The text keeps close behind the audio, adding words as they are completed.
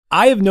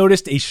I have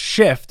noticed a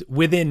shift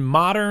within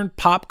modern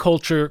pop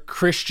culture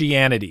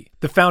Christianity.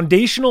 The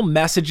foundational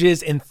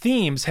messages and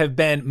themes have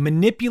been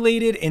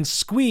manipulated and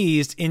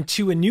squeezed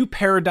into a new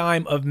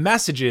paradigm of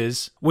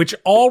messages, which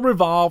all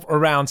revolve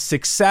around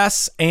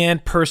success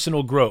and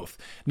personal growth.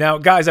 Now,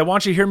 guys, I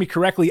want you to hear me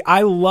correctly.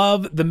 I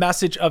love the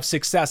message of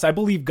success. I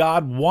believe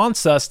God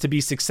wants us to be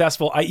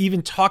successful. I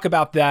even talk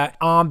about that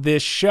on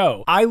this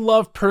show. I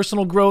love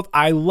personal growth.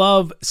 I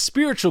love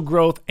spiritual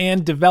growth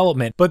and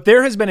development. But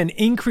there has been an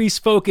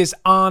increased focus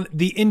on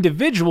the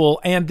individual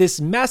and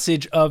this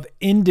message of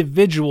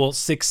individual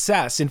success.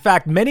 In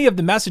fact, many of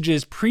the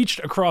messages preached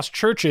across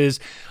churches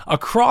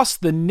across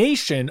the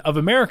nation of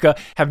America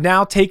have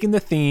now taken the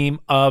theme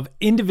of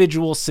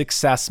individual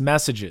success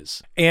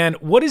messages. And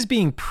what is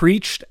being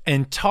preached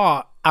and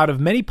taught out of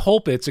many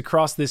pulpits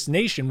across this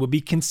nation would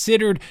be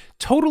considered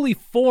totally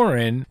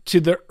foreign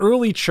to the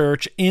early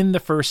church in the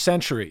first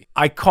century.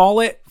 I call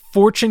it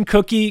fortune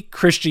cookie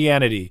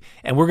Christianity,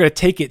 and we're going to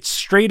take it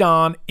straight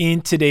on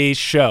in today's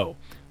show.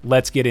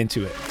 Let's get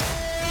into it.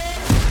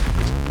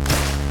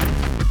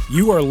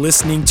 You are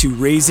listening to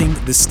Raising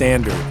the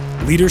Standard,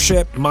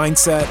 leadership,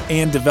 mindset,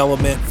 and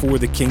development for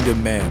the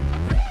kingdom man.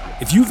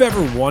 If you've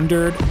ever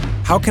wondered,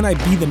 how can I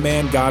be the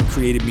man God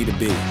created me to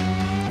be?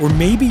 Or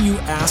maybe you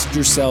asked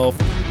yourself,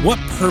 what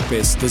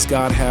purpose does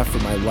God have for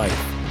my life?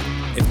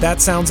 If that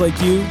sounds like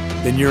you,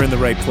 then you're in the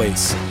right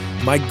place.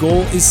 My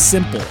goal is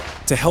simple,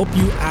 to help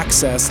you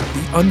access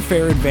the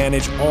unfair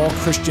advantage all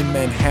Christian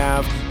men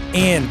have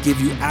and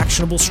give you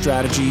actionable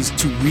strategies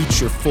to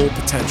reach your full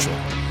potential.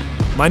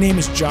 My name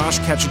is Josh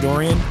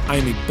Kachadorian. I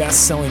am a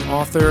best-selling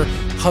author,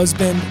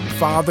 husband,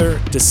 father,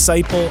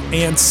 disciple,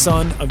 and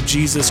son of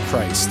Jesus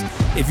Christ.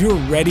 If you're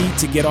ready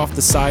to get off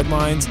the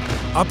sidelines,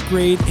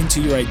 upgrade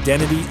into your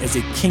identity as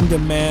a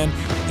kingdom man,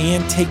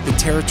 and take the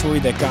territory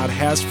that God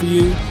has for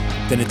you,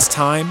 then it's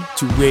time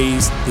to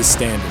raise the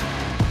standard.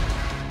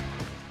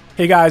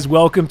 Hey guys,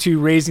 welcome to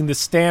Raising the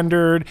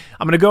Standard.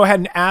 I'm going to go ahead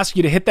and ask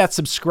you to hit that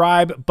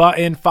subscribe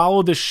button,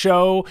 follow the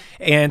show,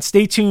 and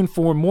stay tuned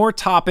for more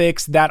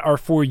topics that are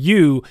for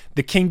you,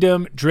 the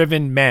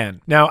kingdom-driven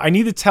man. Now, I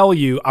need to tell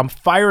you, I'm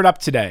fired up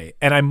today,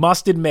 and I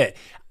must admit,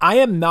 I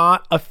am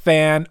not a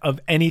fan of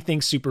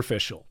anything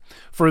superficial.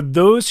 For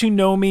those who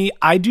know me,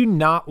 I do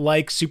not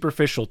like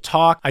superficial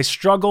talk. I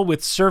struggle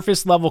with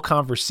surface-level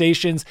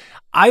conversations.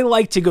 I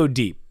like to go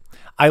deep.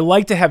 I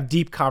like to have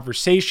deep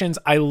conversations.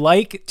 I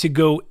like to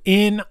go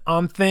in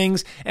on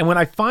things. And when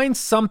I find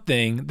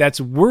something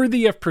that's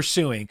worthy of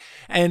pursuing,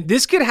 and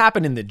this could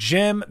happen in the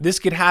gym, this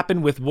could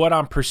happen with what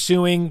I'm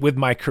pursuing with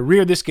my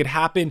career, this could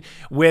happen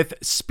with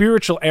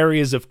spiritual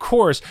areas, of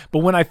course. But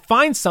when I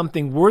find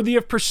something worthy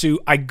of pursuit,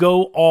 I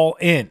go all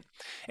in.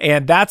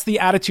 And that's the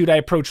attitude I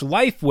approach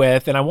life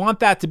with, and I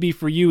want that to be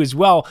for you as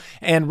well.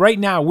 And right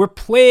now, we're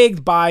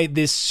plagued by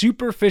this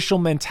superficial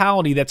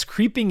mentality that's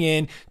creeping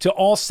in to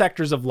all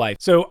sectors of life.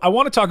 So I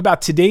want to talk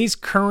about today's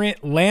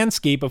current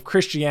landscape of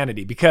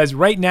Christianity, because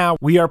right now,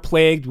 we are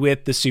plagued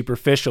with the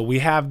superficial. We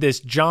have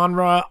this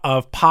genre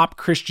of pop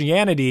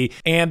Christianity,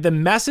 and the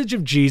message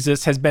of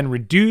Jesus has been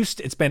reduced,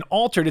 it's been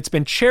altered, it's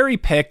been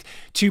cherry-picked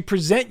to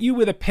present you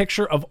with a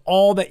picture of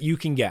all that you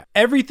can get.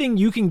 Everything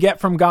you can get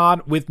from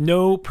God with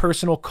no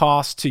personal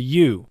cost to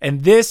you.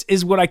 And this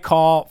is what I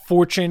call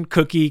fortune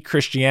cookie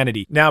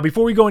Christianity. Now,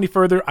 before we go any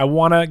further, I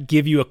want to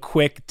give you a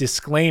quick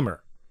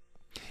disclaimer.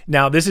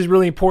 Now, this is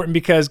really important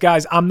because,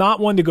 guys, I'm not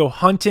one to go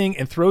hunting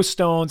and throw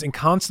stones and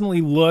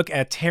constantly look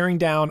at tearing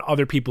down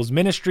other people's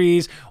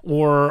ministries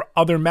or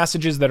other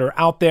messages that are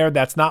out there.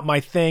 That's not my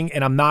thing,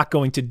 and I'm not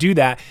going to do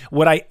that.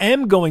 What I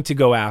am going to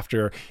go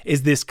after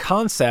is this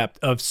concept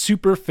of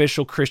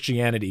superficial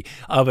Christianity,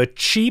 of a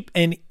cheap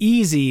and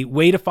easy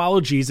way to follow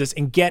Jesus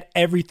and get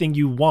everything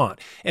you want.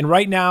 And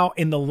right now,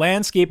 in the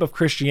landscape of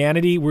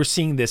Christianity, we're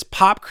seeing this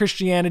pop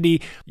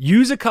Christianity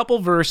use a couple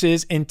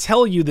verses and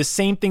tell you the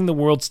same thing the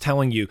world's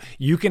telling you.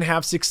 You can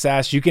have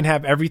success. You can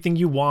have everything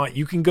you want.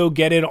 You can go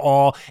get it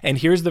all. And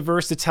here's the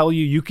verse to tell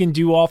you you can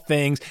do all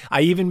things.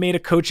 I even made a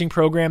coaching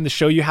program to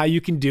show you how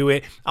you can do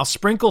it. I'll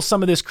sprinkle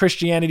some of this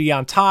Christianity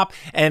on top,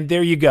 and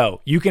there you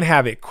go. You can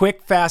have it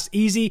quick, fast,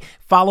 easy.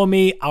 Follow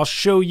me. I'll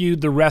show you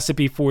the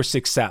recipe for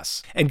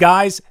success. And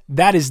guys,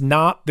 that is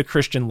not the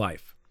Christian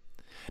life.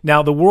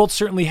 Now, the world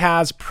certainly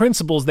has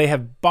principles they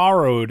have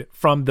borrowed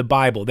from the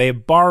Bible. They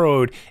have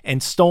borrowed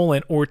and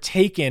stolen or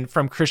taken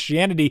from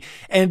Christianity,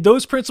 and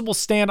those principles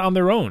stand on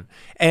their own.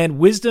 And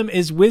wisdom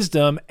is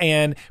wisdom,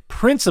 and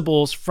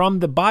principles from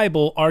the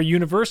Bible are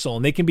universal,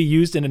 and they can be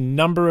used in a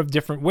number of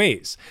different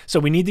ways. So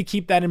we need to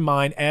keep that in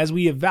mind as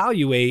we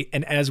evaluate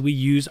and as we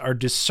use our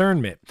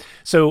discernment.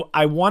 So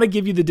I want to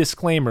give you the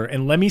disclaimer,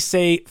 and let me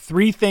say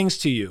 3 things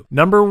to you.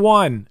 Number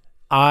 1,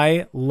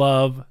 I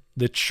love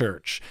the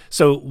church.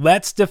 So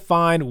let's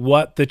define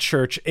what the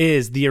church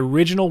is. The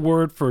original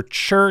word for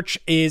church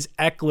is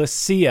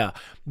ecclesia.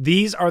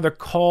 These are the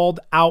called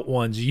out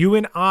ones. You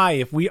and I,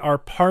 if we are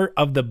part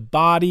of the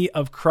body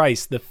of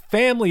Christ, the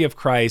family of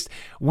Christ,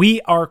 we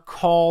are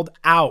called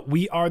out.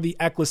 We are the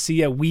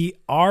ecclesia. We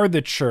are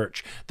the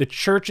church. The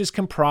church is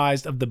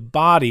comprised of the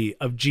body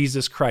of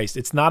Jesus Christ.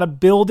 It's not a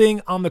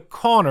building on the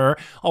corner,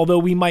 although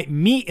we might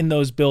meet in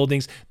those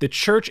buildings. The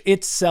church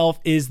itself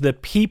is the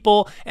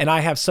people, and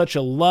I have such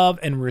a love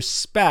and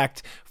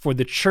respect for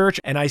the church,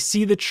 and I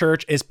see the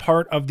church as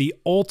part of the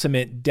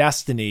ultimate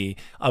destiny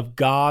of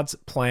God's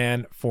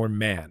plan for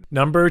man.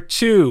 Number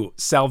 2,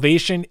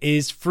 salvation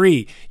is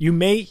free. You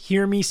may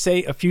hear me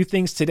say a few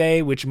things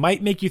today which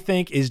might make you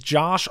think, is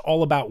Josh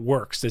all about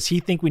works? Does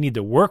he think we need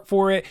to work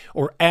for it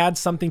or add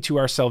something to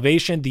our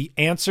salvation? The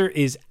answer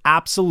is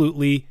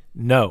absolutely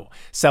no.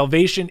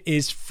 Salvation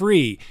is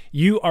free.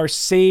 You are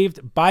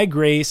saved by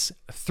grace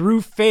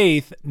through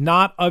faith,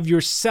 not of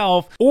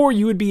yourself, or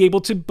you would be able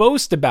to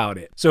boast about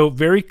it. So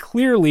very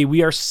clearly,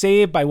 we are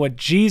saved by what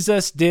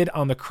Jesus did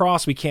on the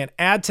cross. We can't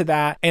add to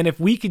that. And if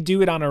we could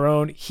do it on our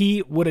own,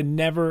 he would have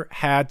never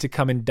had to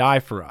come and die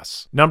for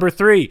us. Number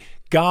 3,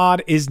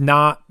 God is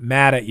not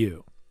mad at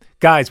you.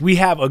 Guys, we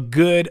have a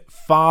good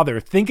father.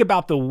 Think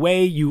about the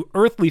way you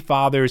earthly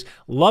fathers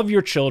love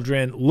your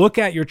children, look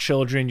at your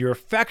children, you're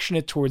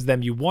affectionate towards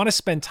them, you want to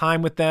spend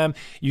time with them,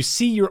 you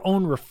see your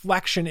own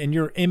reflection and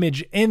your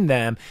image in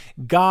them.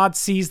 God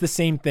sees the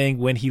same thing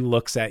when he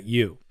looks at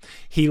you.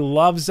 He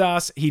loves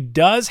us. He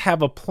does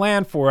have a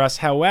plan for us.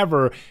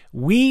 However,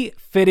 we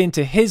fit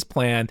into his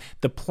plan.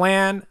 The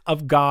plan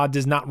of God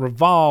does not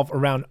revolve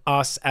around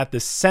us at the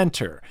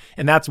center.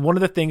 And that's one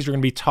of the things we're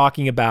going to be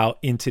talking about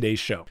in today's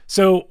show.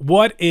 So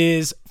what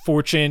is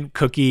fortune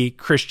cookie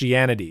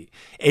Christianity?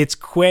 It's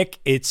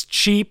quick, it's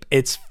cheap,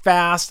 it's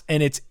fast,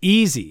 and it's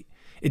easy.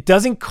 It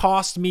doesn't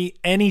cost me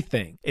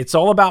anything. It's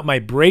all about my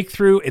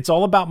breakthrough. It's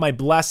all about my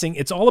blessing.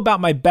 It's all about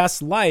my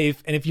best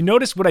life. And if you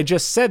notice what I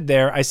just said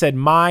there, I said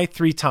my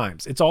 3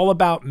 times. It's all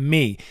about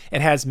me.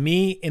 It has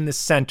me in the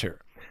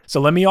center.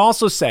 So let me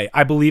also say,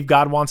 I believe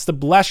God wants to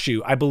bless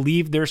you. I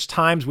believe there's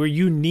times where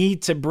you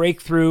need to break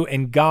through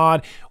and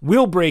God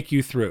will break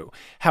you through.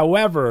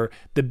 However,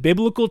 the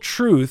biblical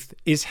truth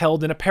is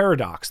held in a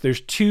paradox.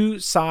 There's 2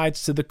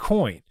 sides to the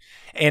coin.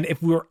 And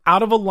if we're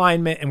out of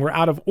alignment and we're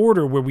out of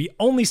order where we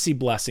only see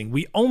blessing,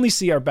 we only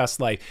see our best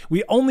life,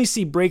 we only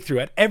see breakthrough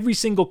at every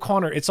single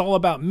corner, it's all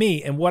about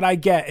me and what I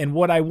get and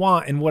what I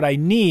want and what I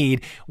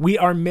need, we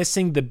are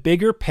missing the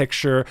bigger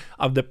picture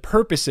of the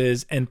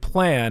purposes and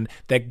plan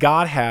that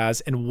God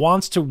has and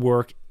wants to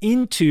work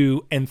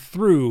into and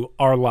through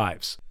our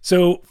lives.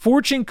 So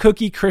fortune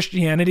cookie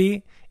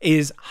Christianity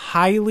is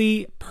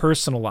highly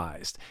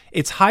personalized.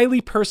 It's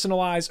highly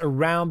personalized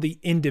around the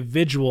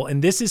individual.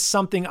 And this is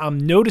something I'm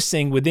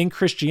noticing within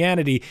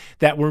Christianity,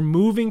 that we're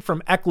moving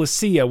from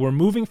ecclesia, we're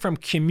moving from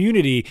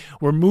community,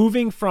 we're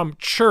moving from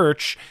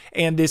church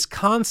and this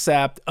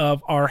concept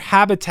of our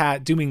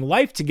habitat doing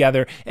life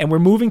together. And we're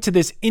moving to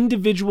this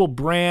individual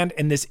brand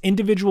and this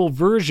individual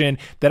version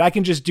that I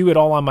can just do it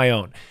all on my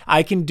own.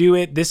 I can do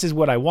it. This is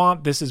what I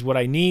want. This is what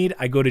I need.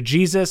 I go to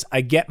Jesus.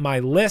 I get my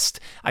list.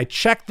 I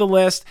check the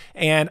list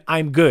and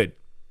I'm good.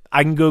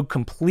 I can go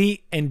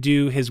complete and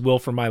do his will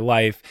for my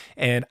life,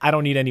 and I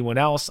don't need anyone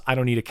else. I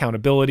don't need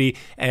accountability,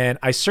 and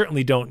I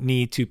certainly don't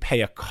need to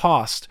pay a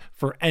cost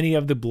for any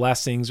of the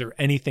blessings or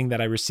anything that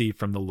I receive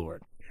from the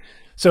Lord.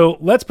 So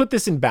let's put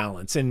this in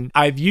balance. And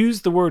I've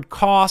used the word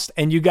cost,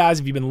 and you guys,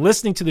 if you've been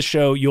listening to the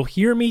show, you'll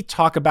hear me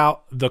talk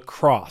about the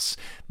cross,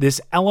 this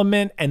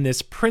element and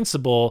this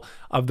principle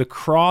of the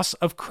cross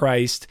of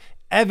Christ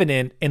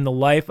evident in the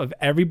life of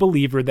every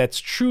believer that's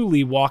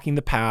truly walking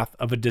the path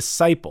of a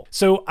disciple.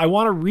 So I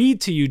want to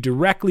read to you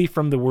directly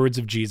from the words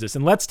of Jesus.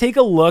 And let's take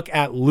a look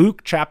at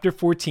Luke chapter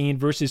 14,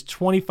 verses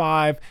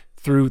 25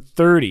 through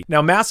 30.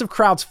 Now, massive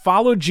crowds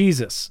followed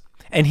Jesus.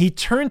 And he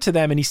turned to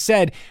them and he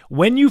said,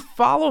 "When you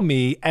follow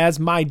me as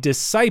my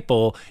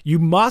disciple, you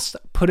must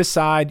put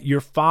aside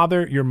your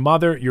father, your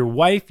mother, your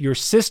wife, your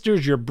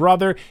sisters, your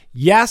brother.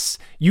 Yes,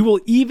 you will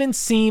even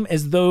seem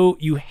as though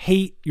you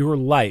hate your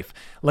life."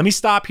 Let me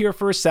stop here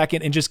for a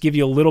second and just give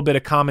you a little bit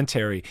of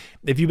commentary.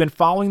 If you've been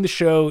following the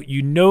show,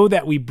 you know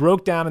that we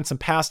broke down in some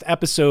past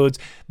episodes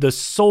the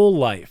soul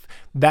life,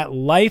 that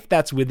life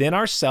that's within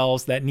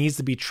ourselves that needs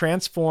to be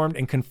transformed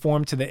and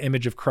conformed to the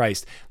image of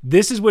Christ.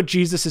 This is what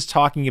Jesus is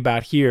talking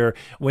about here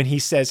when he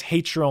says,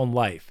 hate your own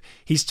life.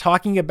 He's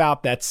talking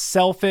about that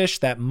selfish,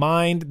 that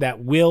mind, that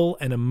will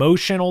and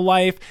emotional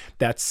life,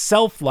 that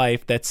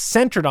self-life that's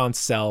centered on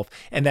self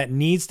and that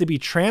needs to be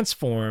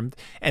transformed.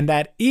 And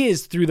that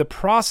is through the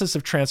process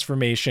of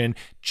transformation,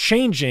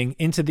 changing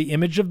into the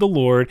image of the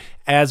Lord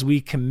as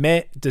we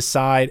commit,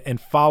 decide, and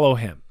follow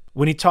him.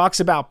 When he talks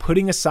about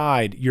putting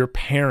aside your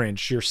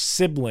parents, your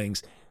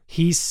siblings,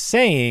 he's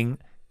saying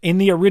in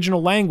the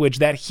original language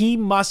that he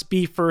must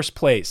be first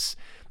place,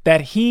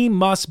 that he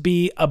must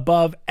be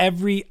above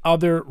every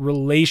other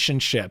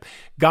relationship.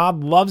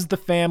 God loves the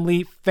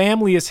family.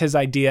 Family is his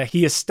idea.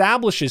 He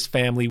establishes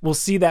family. We'll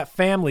see that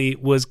family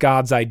was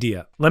God's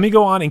idea. Let me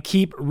go on and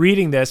keep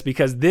reading this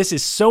because this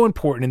is so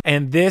important,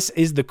 and this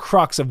is the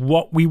crux of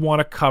what we want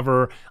to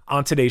cover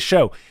on today's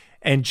show.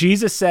 And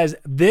Jesus says,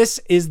 "This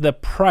is the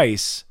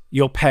price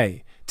you'll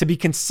pay to be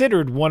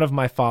considered one of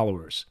my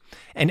followers.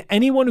 And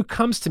anyone who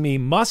comes to me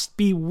must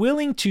be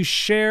willing to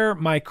share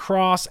my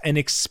cross and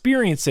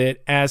experience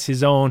it as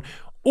his own,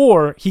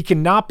 or he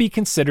cannot be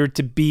considered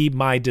to be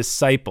my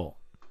disciple.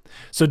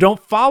 So don't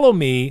follow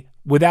me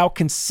without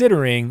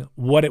considering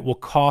what it will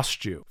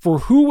cost you. For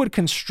who would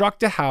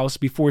construct a house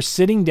before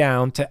sitting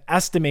down to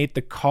estimate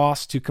the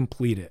cost to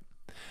complete it?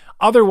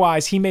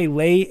 Otherwise, he may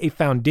lay a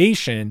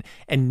foundation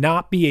and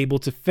not be able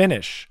to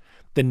finish.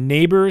 The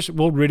neighbors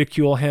will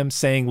ridicule him,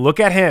 saying, 'Look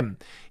at him.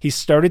 He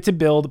started to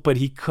build, but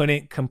he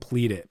couldn't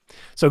complete it.'"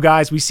 So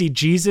guys, we see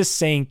Jesus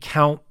saying,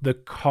 count the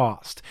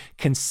cost.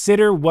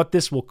 Consider what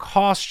this will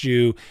cost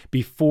you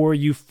before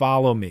you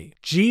follow me.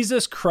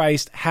 Jesus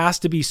Christ has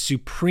to be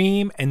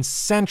supreme and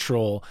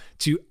central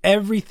to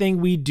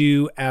everything we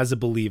do as a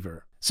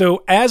believer.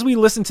 So as we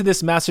listen to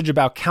this message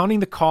about counting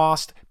the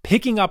cost,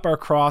 picking up our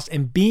cross,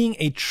 and being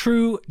a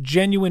true,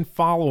 genuine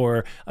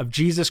follower of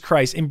Jesus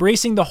Christ,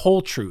 embracing the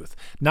whole truth,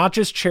 not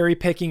just cherry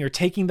picking or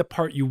taking the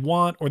part you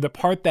want or the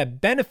part that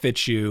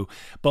benefits you,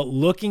 but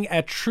looking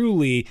at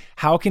truly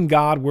how can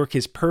God work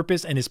his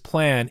purpose and his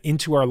plan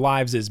into our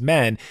lives as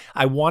men,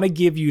 I want to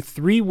give you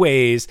 3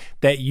 ways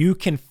that you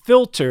can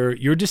filter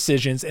your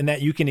decisions and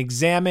that you can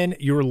examine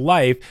your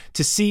life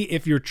to see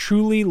if you're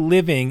truly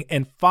living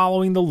and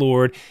following the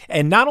Lord,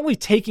 and not only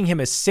taking him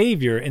as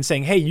Savior and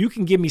saying, hey, you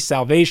can give me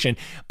salvation,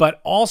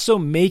 but also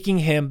making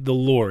him the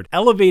Lord,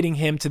 elevating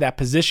him to that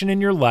position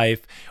in your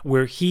life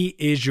where he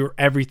is your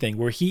everything,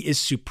 where he is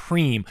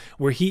supreme,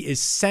 where he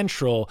is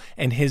central,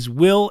 and his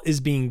will is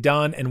being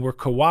done, and we're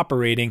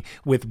cooperating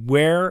with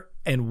where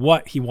and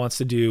what he wants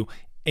to do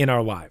in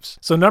our lives.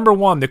 So number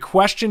 1, the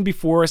question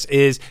before us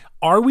is,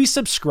 are we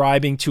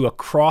subscribing to a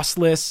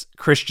crossless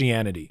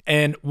Christianity?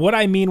 And what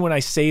I mean when I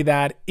say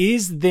that,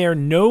 is there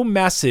no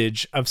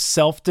message of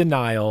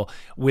self-denial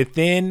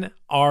within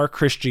our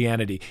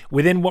Christianity,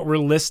 within what we're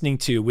listening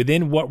to,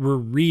 within what we're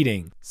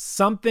reading?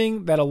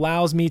 Something that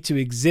allows me to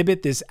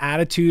exhibit this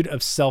attitude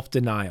of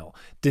self-denial,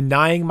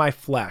 denying my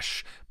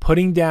flesh,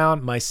 putting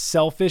down my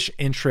selfish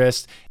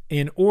interest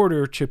in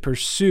order to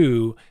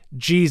pursue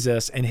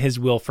Jesus and his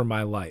will for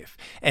my life.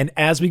 And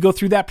as we go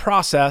through that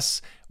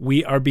process,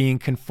 we are being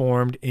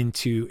conformed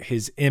into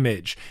his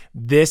image.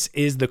 This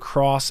is the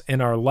cross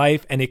in our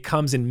life, and it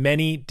comes in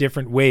many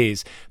different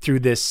ways, through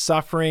this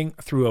suffering,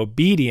 through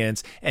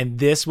obedience, and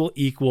this will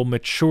equal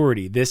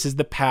maturity. This is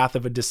the path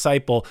of a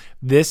disciple.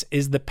 This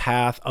is the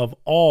path of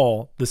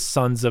all the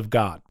sons of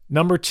God.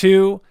 Number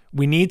 2,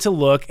 we need to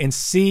look and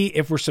see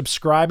if we're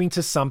subscribing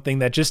to something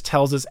that just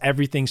tells us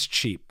everything's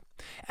cheap.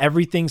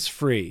 Everything's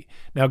free.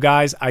 Now,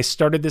 guys, I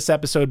started this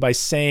episode by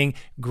saying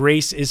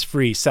grace is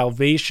free.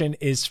 Salvation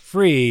is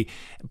free,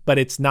 but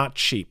it's not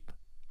cheap.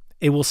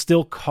 It will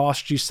still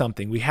cost you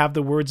something. We have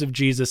the words of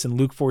Jesus in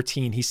Luke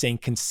 14. He's saying,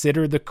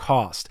 consider the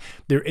cost.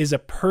 There is a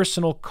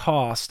personal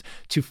cost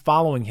to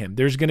following him.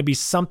 There's going to be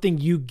something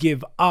you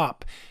give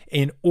up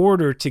in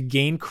order to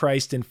gain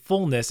Christ in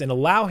fullness and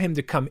allow him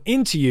to come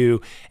into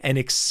you and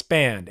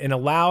expand and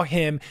allow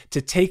him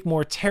to take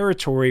more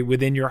territory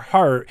within your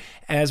heart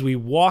as we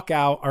walk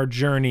out our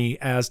journey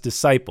as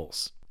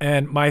disciples.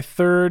 And my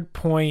third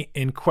point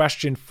in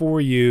question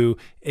for you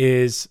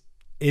is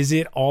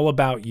it all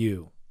about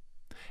you?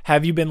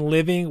 Have you been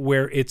living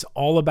where it's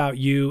all about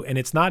you and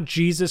it's not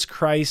Jesus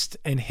Christ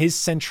and his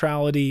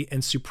centrality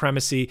and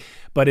supremacy,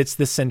 but it's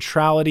the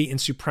centrality and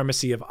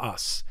supremacy of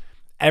us?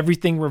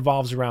 Everything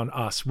revolves around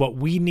us, what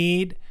we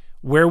need,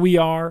 where we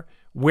are,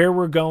 where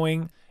we're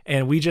going,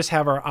 and we just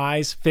have our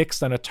eyes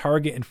fixed on a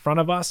target in front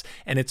of us,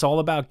 and it's all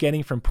about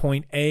getting from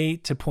point A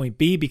to point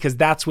B because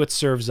that's what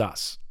serves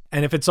us.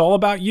 And if it's all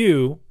about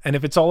you, and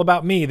if it's all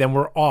about me, then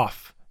we're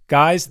off.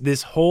 Guys,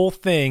 this whole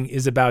thing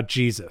is about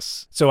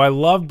Jesus. So I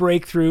love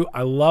breakthrough.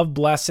 I love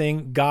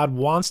blessing. God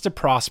wants to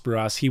prosper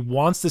us. He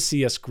wants to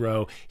see us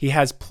grow. He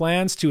has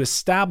plans to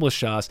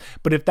establish us.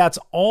 But if that's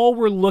all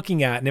we're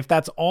looking at, and if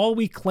that's all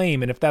we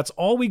claim, and if that's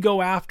all we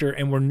go after,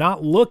 and we're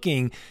not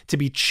looking to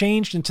be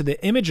changed into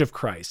the image of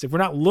Christ, if we're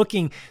not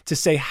looking to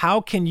say, how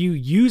can you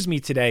use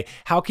me today?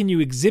 How can you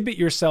exhibit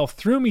yourself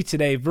through me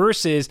today?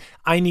 Versus,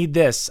 I need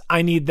this,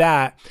 I need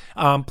that.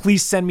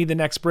 Please send me the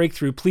next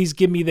breakthrough. Please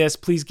give me this.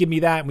 Please give me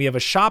that. And we have a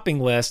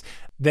shopping list,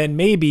 then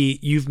maybe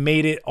you've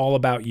made it all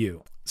about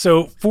you.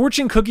 So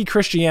fortune cookie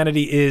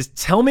Christianity is,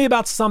 tell me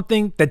about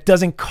something that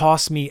doesn't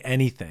cost me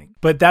anything.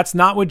 But that's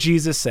not what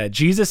Jesus said.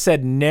 Jesus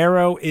said,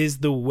 narrow is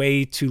the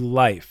way to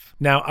life.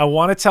 Now, I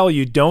want to tell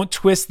you, don't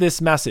twist this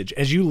message.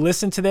 As you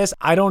listen to this,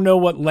 I don't know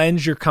what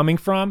lens you're coming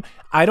from.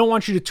 I don't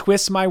want you to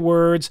twist my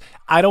words.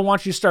 I don't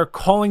want you to start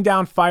calling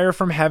down fire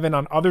from heaven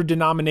on other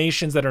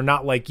denominations that are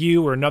not like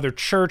you, or another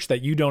church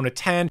that you don't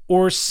attend,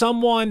 or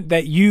someone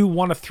that you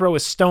want to throw a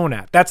stone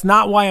at. That's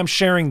not why I'm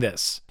sharing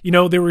this. You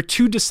know, there were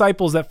 2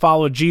 disciples that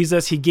followed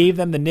Jesus. He gave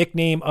them the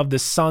nickname of the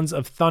Sons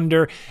of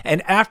Thunder.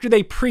 And after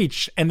they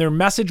preached and their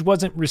message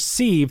wasn't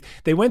received,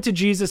 they went to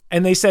Jesus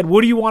and they said,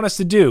 "What do you want us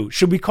to do?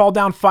 Should we call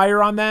down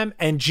fire on them?"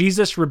 And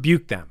Jesus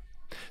rebuked them.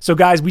 So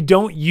guys, we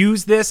don't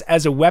use this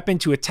as a weapon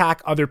to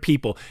attack other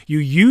people. You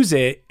use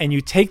it and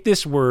you take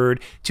this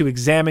word to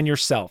examine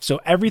yourself. So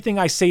everything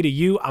I say to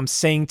you, I'm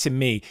saying to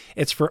me.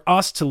 It's for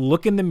us to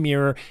look in the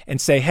mirror and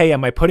say, hey,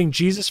 am I putting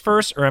Jesus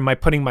first or am I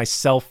putting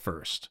myself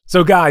first?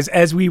 So guys,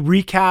 as we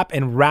recap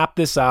and wrap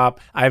this up,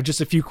 I have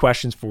just a few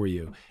questions for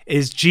you.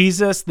 Is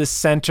Jesus the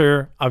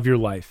center of your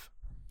life?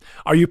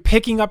 Are you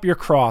picking up your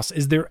cross?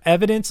 Is there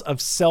evidence of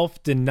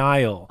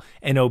self-denial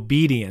and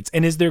obedience?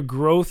 And is there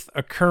growth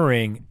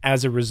occurring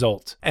as a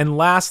result? And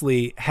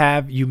lastly,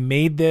 have you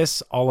made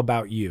this all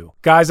about you?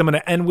 Guys, I'm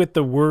going to end with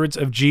the words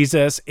of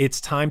Jesus.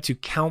 It's time to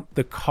count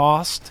the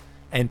cost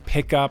and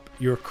pick up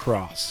your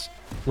cross.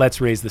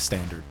 Let's raise the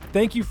standard.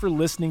 Thank you for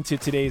listening to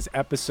today's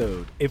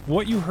episode. If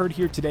what you heard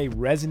here today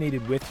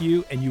resonated with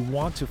you and you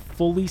want to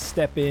fully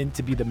step in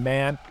to be the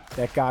man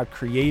that God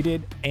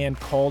created and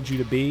called you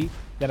to be,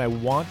 then I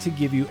want to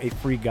give you a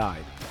free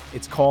guide.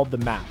 It's called The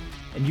Map,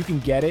 and you can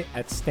get it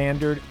at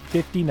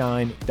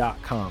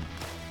standard59.com.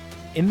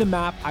 In the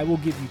map, I will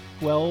give you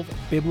 12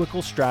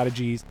 biblical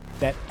strategies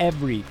that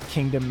every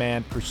kingdom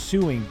man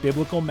pursuing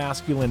biblical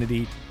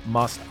masculinity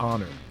must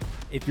honor.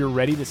 If you're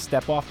ready to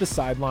step off the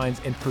sidelines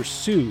and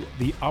pursue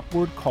the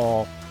upward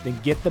call, then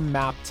get the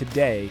map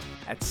today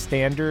at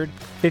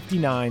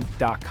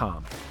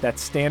standard59.com.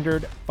 That's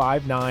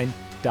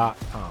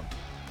standard59.com.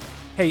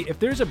 Hey, if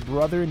there's a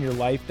brother in your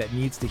life that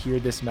needs to hear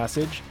this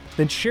message,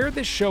 then share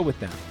this show with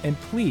them. And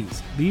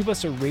please leave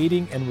us a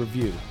rating and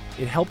review.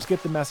 It helps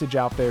get the message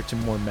out there to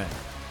more men.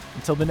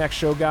 Until the next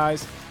show,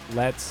 guys,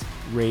 let's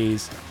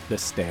raise the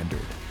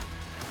standard.